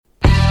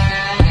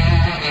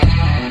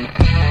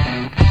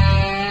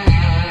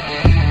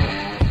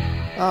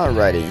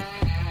Alrighty,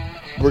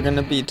 we're going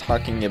to be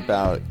talking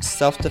about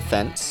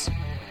self-defense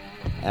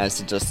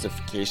as a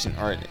justification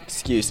or an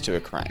excuse to a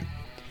crime.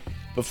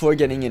 Before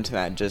getting into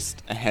that,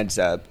 just a heads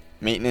up,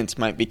 maintenance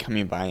might be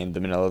coming by in the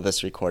middle of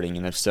this recording,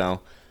 and if so,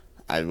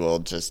 I will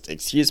just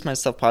excuse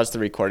myself, pause the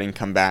recording,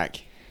 come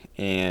back,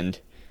 and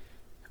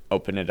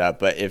open it up.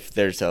 But if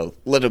there's a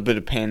little bit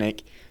of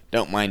panic,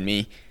 don't mind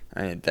me,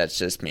 that's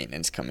just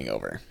maintenance coming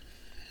over.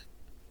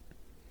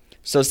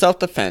 So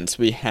self-defense,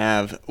 we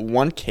have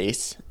one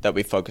case that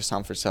we focus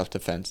on for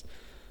self-defense,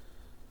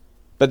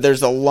 but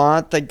there's a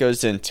lot that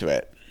goes into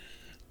it.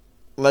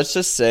 Let's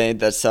just say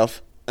that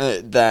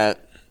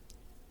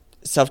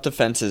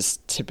self-defense is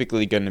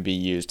typically going to be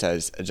used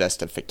as a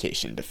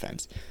justification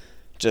defense.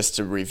 Just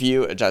to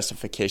review, a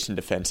justification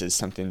defense is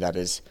something that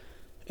is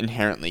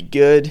inherently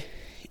good,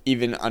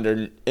 even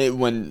under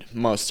when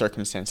most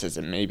circumstances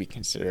it may be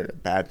considered a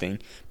bad thing,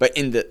 but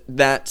in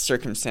that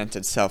circumstance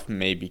itself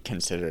may be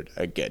considered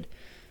a good,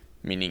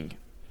 meaning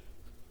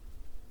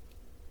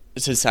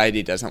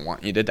society doesn't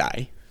want you to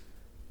die,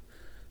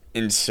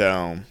 and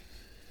so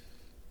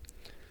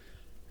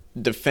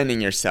defending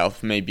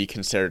yourself may be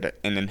considered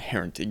an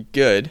inherently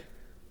good,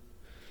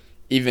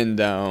 even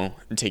though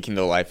taking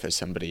the life of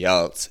somebody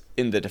else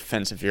in the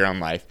defense of your own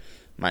life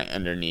might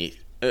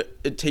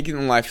taking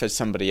the life of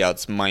somebody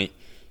else might,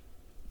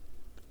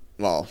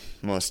 well,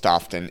 most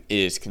often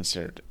is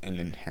considered an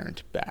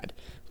inherent bad.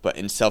 But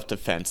in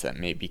self-defense, that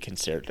may be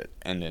considered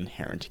an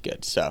inherent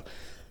good. So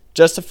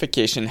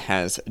justification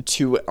has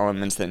two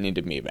elements that need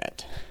to be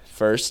met.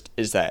 First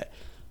is that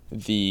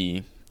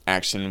the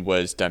action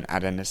was done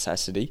out of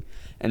necessity.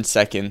 And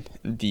second,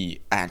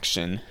 the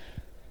action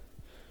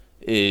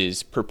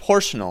is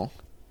proportional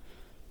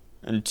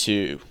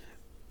to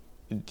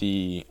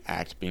the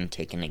act being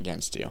taken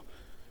against you.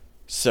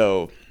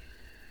 So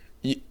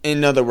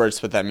in other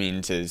words, what that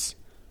means is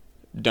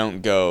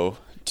don't go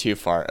too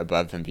far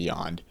above and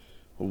beyond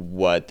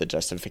what the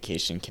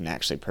justification can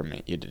actually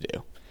permit you to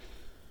do.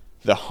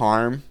 The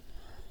harm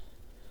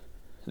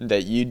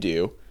that you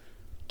do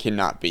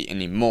cannot be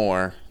any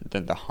more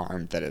than the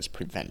harm that is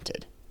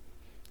prevented,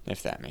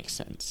 if that makes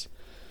sense.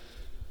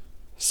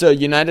 So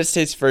United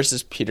States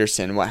versus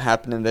Peterson, what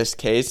happened in this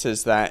case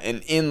is that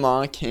an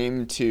in-law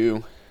came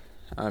to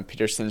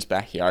Peterson's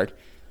backyard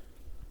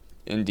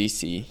in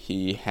D.C.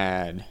 He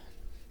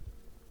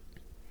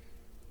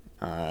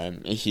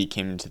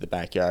came into the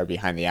backyard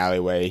behind the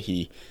alleyway.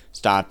 He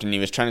stopped and he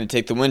was trying to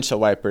take the windshield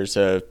wipers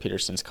of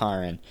Peterson's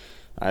car, and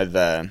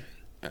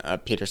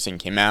Peterson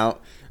came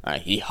out.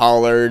 He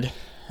hollered,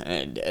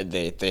 and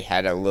they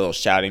had a little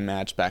shouting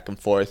match back and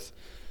forth.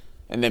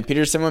 And then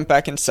Peterson went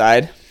back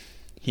inside.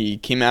 He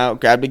came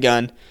out, grabbed a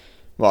gun.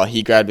 Well,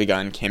 he grabbed a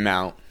gun, came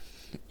out,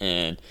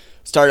 and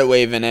started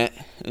waving it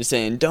and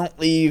saying, "Don't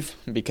leave,"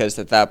 because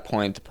at that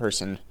point the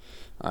person,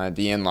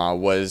 the in-law,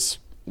 was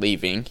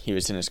leaving. He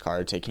was in his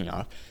car taking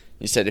off.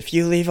 He said, "If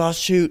you leave, I'll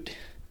shoot."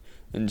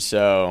 And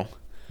so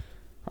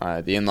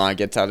the in-law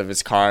gets out of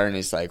his car and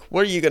he's like,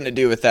 "What are you going to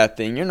do with that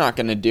thing? You're not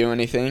going to do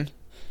anything."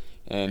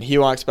 And he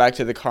walks back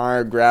to the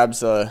car,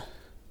 grabs a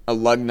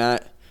lug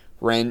nut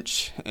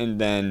wrench, and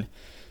then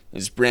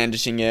is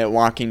brandishing it,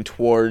 walking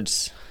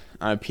towards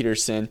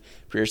Peterson.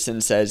 Peterson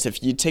says,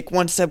 "If you take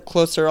one step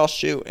closer, I'll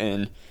shoot."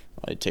 And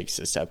he takes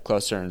a step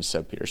closer, and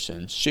so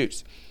Peterson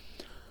shoots.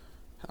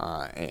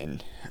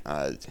 And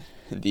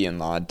the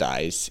in-law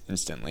dies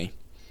instantly.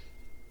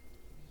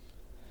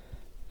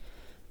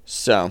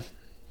 So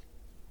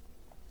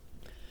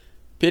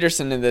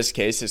Peterson in this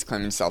case is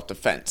claiming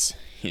self-defense.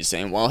 He's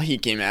saying, well, he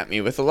came at me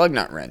with a lug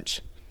nut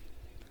wrench.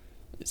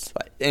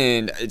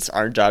 And it's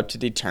our job to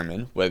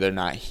determine whether or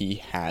not he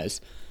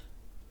has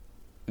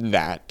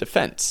that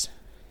defense.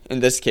 In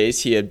this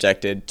case, he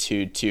objected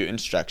to two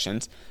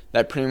instructions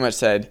that pretty much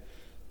said,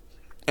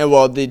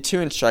 the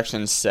two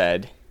instructions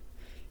said,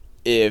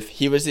 if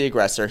he was the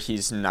aggressor,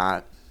 he's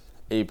not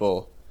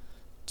able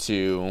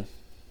to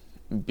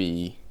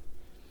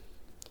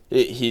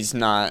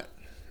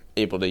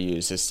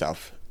use his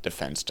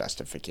self-defense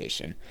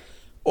justification.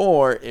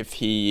 Or if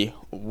he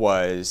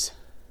was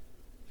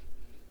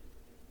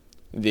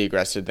the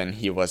aggressor, then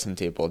he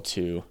wasn't able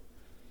to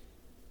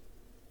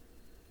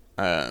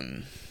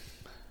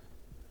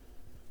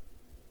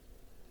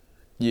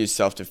use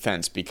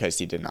self-defense because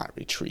he did not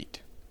retreat.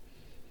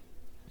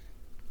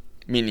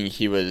 Meaning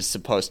he was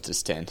supposed to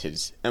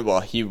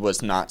he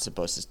was not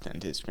supposed to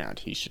stand his ground.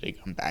 He should have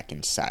come back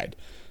inside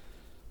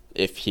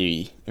if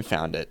he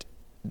found it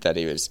that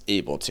he was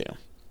able to.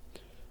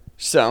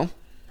 So,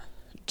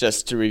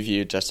 just to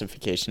review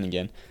justification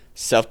again,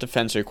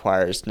 self-defense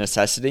requires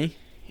necessity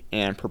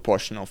and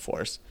proportional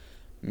force.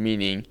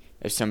 Meaning,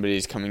 if somebody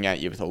is coming at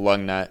you with a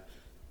lug nut,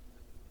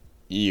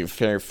 you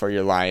fear for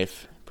your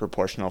life.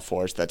 Proportional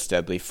force, that's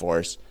deadly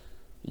force.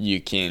 You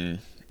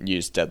can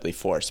use deadly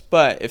force.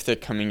 But if they're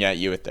coming at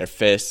you with their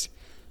fists,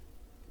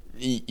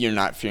 you're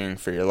not fearing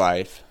for your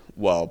life.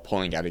 Well,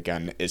 pulling out a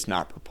gun is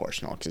not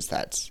proportional because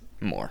that's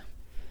more.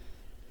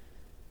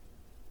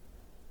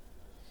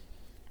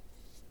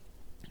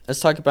 Let's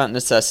talk about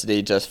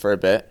necessity just for a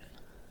bit.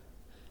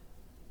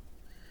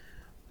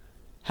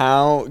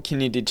 How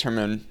can you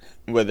determine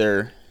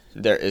whether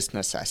there is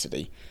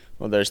necessity?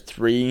 Well, there's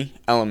 3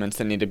 elements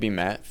that need to be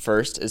met.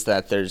 First is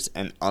that there's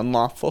an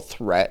unlawful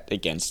threat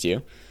against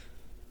you.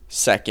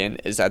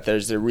 Second is that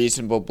there's a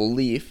reasonable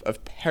belief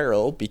of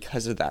peril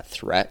because of that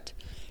threat.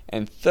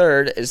 And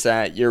third is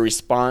that your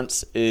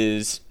response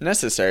is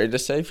necessary to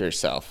save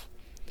yourself.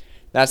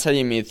 That's how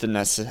you meet the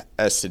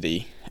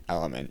necessity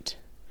element.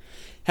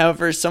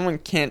 However, someone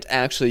can't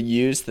actually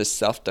use the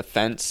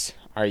self-defense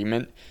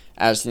argument,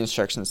 as the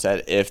instruction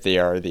said, if they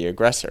are the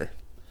aggressor.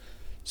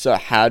 So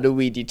how do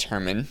we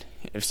determine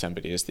if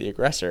somebody is the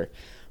aggressor?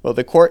 Well,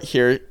 the court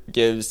here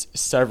gives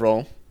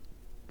several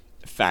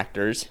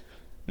factors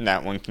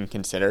that one can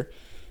consider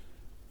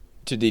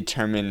to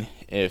determine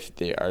if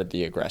they are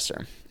the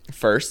aggressor.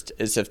 First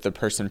is if the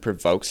person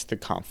provokes the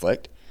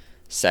conflict.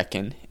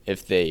 Second,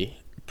 if they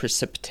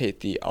precipitate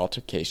the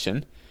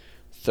altercation.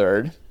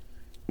 Third,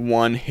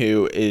 one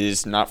who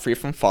is not free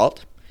from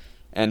fault.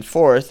 And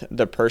fourth,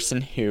 the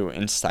person who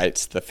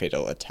incites the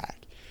fatal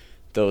attack.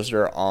 Those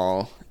are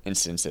all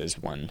instances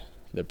when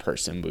the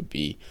person would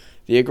be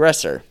the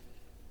aggressor.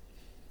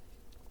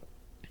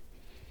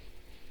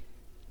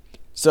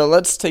 So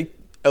let's take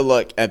a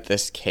look at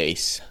this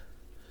case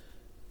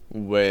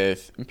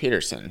with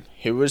Peterson.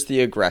 Who was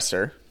the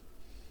aggressor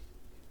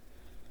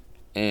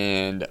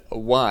and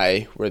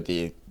why were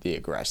the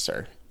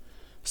aggressor?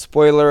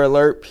 Spoiler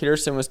alert,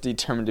 Peterson was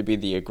determined to be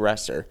the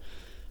aggressor.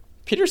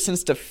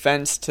 Peterson's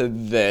defense to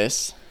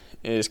this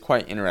is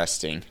quite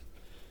interesting,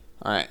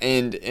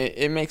 and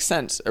it makes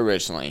sense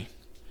originally.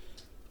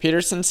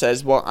 Peterson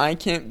says, well, I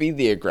can't be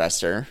the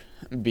aggressor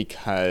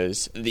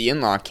because the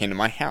in-law came to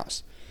my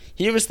house.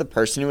 He was the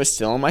person who was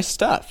stealing my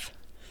stuff.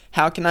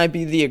 How can I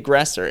be the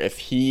aggressor if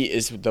he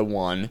is the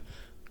one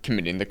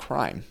committing the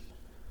crime?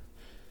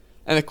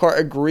 And the court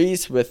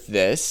agrees with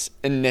this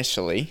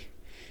initially,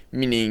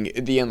 meaning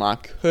the in-law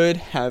could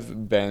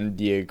have been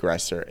the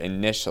aggressor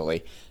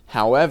initially.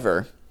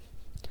 However,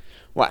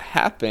 what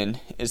happened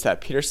is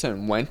that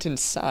Peterson went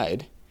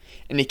inside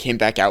and he came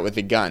back out with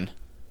a gun.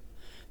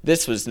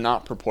 This was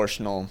not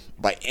proportional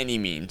by any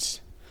means.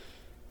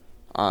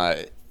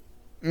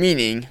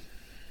 Meaning,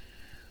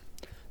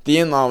 the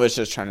in-law was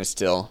just trying to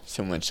steal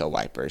some windshield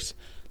wipers.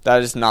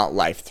 That is not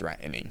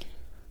life-threatening.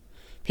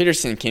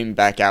 Peterson came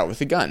back out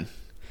with a gun.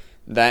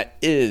 That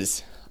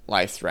is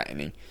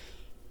life-threatening.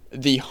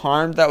 The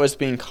harm that was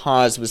being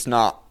caused was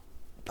not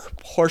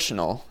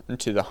proportional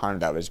to the harm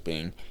that was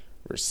being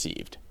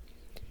received.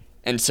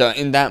 And so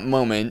in that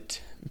moment,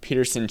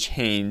 Peterson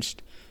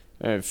changed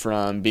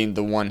from being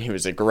the one who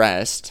was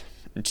aggressed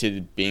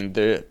to being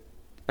the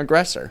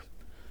aggressor.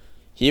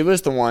 He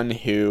was the one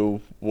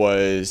who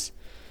was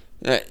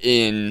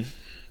in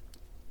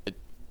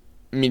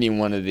meeting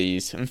one of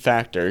these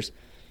factors.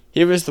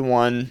 He was the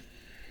one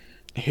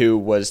who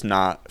was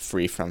not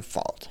free from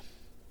fault.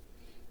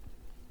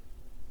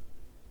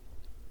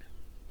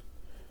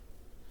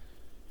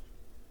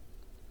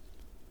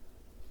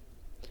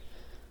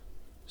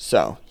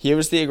 So, he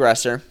was the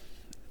aggressor,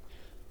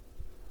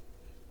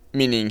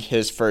 meaning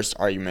his first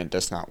argument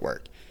does not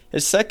work.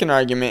 His second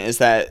argument is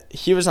that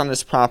he was on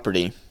this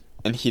property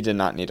and he did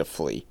not need to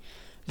flee.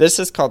 This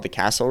is called the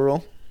castle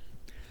rule.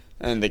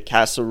 And the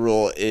castle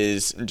rule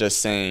is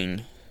just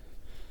saying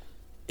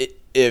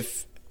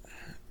if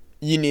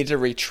you need to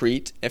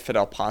retreat, if at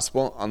all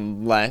possible,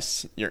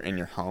 unless you're in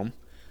your home.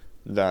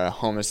 The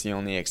home is the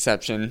only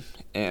exception.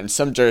 And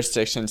some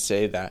jurisdictions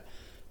say that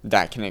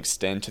that can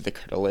extend to the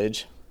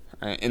curtilage.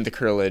 And the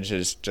curtilage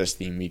is just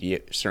the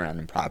immediate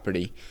surrounding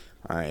property.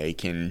 It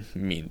can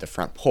mean the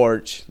front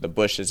porch, the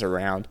bushes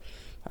around.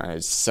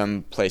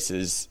 Some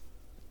places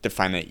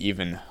define it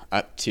even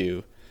up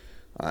to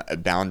a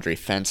boundary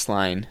fence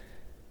line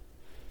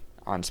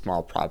on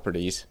small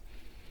properties.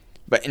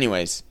 But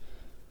anyways,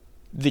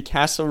 the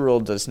castle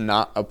rule does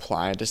not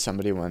apply to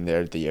somebody when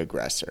they're the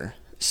aggressor.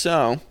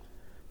 So,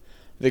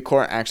 the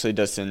court actually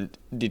doesn't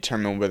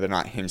determine whether or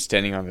not him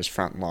standing on his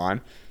front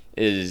lawn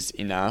is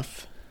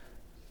enough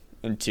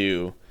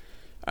to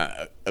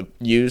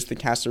use the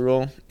castle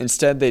rule.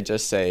 Instead, they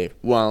just say,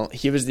 well,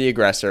 he was the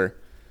aggressor.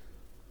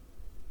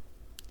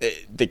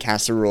 The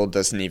castle rule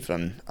doesn't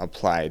even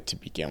apply to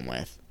begin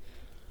with.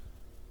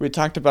 We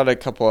talked about a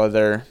couple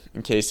other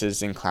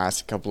cases in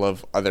class, a couple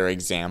of other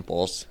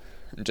examples,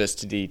 just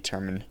to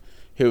determine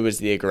who was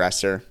the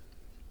aggressor.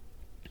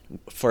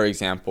 For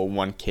example,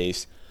 one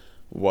case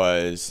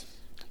was,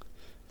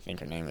 I think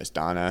her name was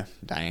Diana,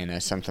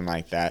 something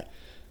like that.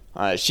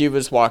 She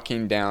was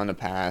walking down a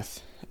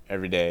path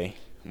every day.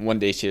 One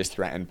day she was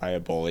threatened by a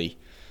bully,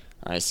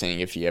 saying,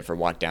 if you ever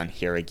walk down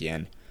here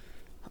again,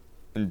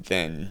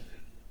 then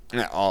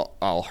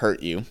I'll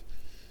hurt you.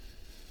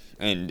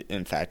 And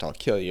in fact, I'll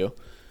kill you.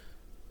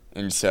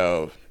 And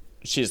so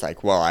she's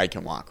like, well, I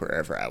can walk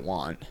wherever I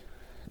want.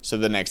 So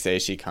the next day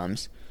she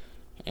comes,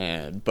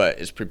 but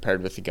is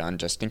prepared with a gun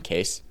just in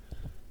case.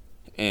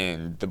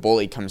 And the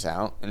bully comes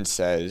out and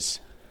says,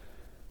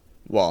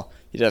 well,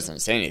 he doesn't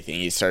say anything.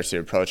 He starts to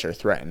approach her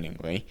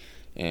threateningly,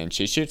 and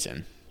she shoots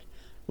him.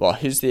 Well,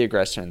 who's the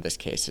aggressor in this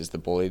case? Is the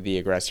bully the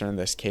aggressor in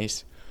this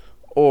case?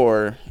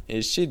 Or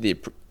is she the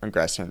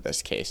aggressor in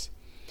this case?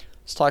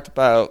 Let's talk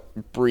about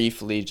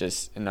briefly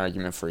just an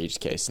argument for each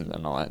case, and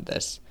then I'll end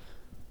this.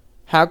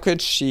 How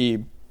could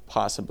she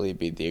possibly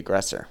be the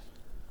aggressor?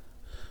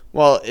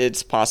 Well,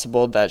 it's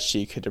possible that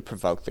she could have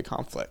provoked the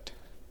conflict.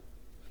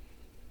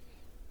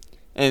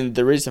 And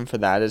the reason for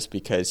that is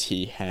because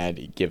he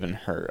had given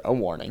her a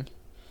warning,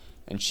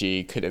 and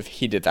she could have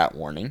heeded that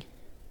warning.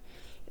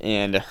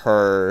 And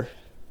her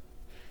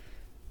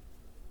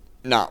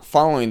not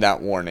following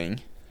that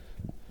warning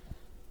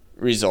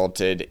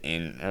resulted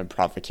in a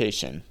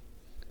provocation,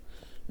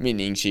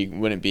 meaning she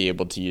wouldn't be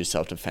able to use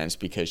self-defense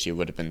because she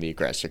would have been the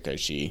aggressor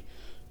because she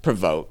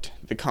provoked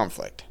the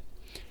conflict.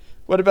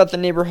 What about the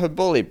neighborhood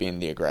bully being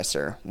the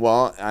aggressor?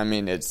 Well, I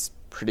mean, it's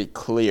pretty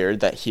clear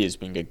that he is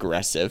being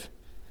aggressive.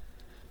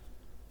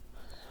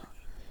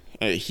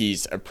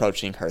 He's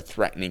approaching her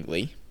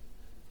threateningly.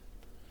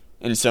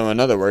 And so, in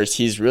other words,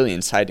 he's really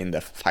inciting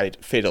the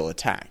fatal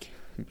attack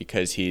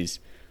because he's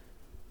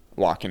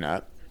walking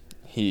up.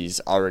 He's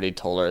already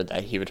told her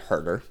that he would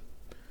hurt her.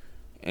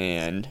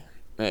 And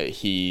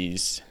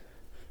he's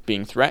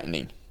being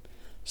threatening.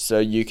 So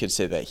you could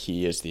say that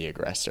he is the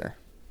aggressor.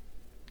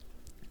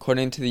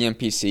 According to the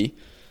MPC,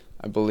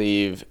 I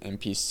believe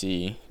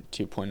MPC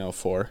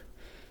 2.04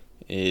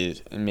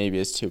 is, and maybe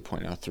it's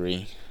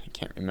 2.03, I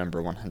can't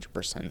remember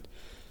 100%,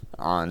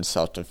 on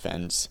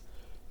self-defense.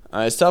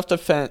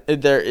 Self-defense,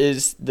 there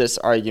is this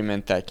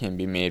argument that can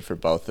be made for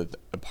both of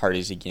the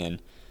parties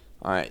again.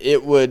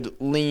 It would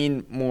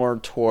lean more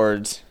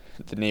towards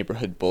the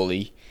neighborhood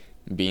bully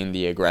being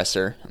the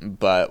aggressor,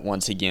 but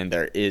once again,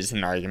 there is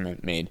an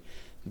argument made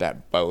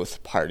that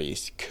both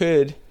parties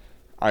could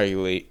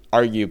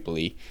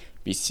arguably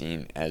be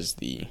seen as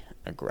the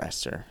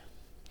aggressor.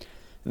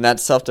 And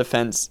that's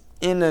self-defense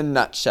in a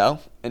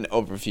nutshell, an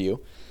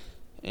overview.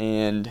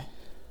 And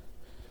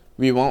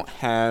we won't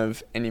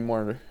have any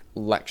more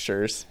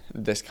lectures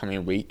this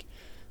coming week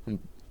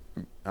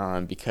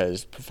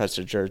because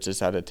Professor George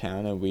is out of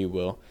town, and we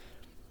will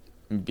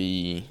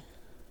be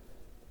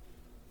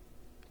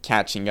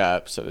catching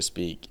up, so to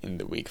speak, in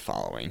the week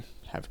following.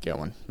 Have a good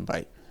one.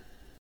 Bye.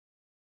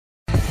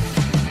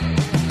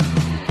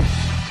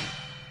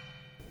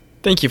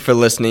 Thank you for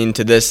listening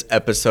to this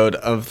episode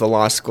of The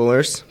Law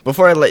Schoolers.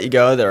 Before I let you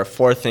go, there are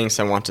 4 things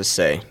I want to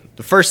say.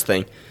 The first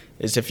thing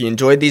is if you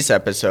enjoyed these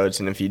episodes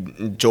and if you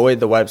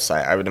enjoyed the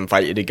website, I would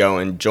invite you to go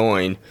and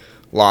join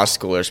Law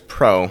Schoolers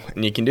Pro.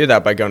 And you can do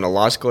that by going to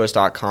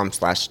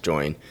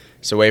lawschoolers.com/join.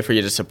 It's a way for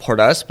you to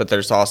support us, but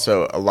there's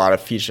also a lot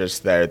of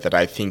features there that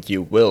I think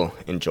you will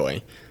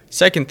enjoy.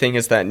 Second thing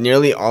is that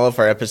nearly all of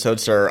our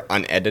episodes are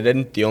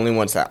unedited. The only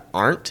ones that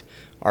aren't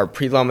are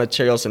pre-law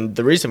materials, and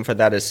the reason for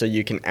that is so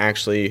you can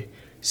actually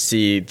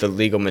see the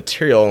legal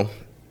material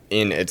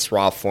in its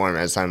raw form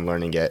as I'm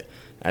learning it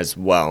as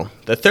well.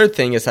 The third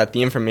thing is that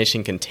the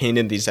information contained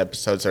in these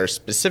episodes are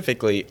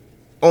specifically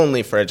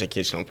only for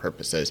educational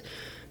purposes.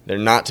 They're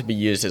not to be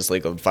used as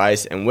legal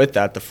advice, and with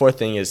that, the fourth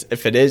thing is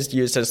if it is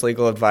used as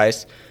legal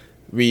advice,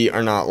 we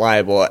are not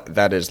liable.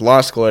 That is,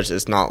 Law Schoolers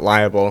is not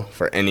liable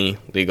for any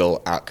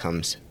legal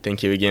outcomes.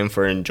 Thank you again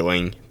for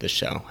enjoying the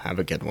show. Have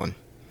a good one.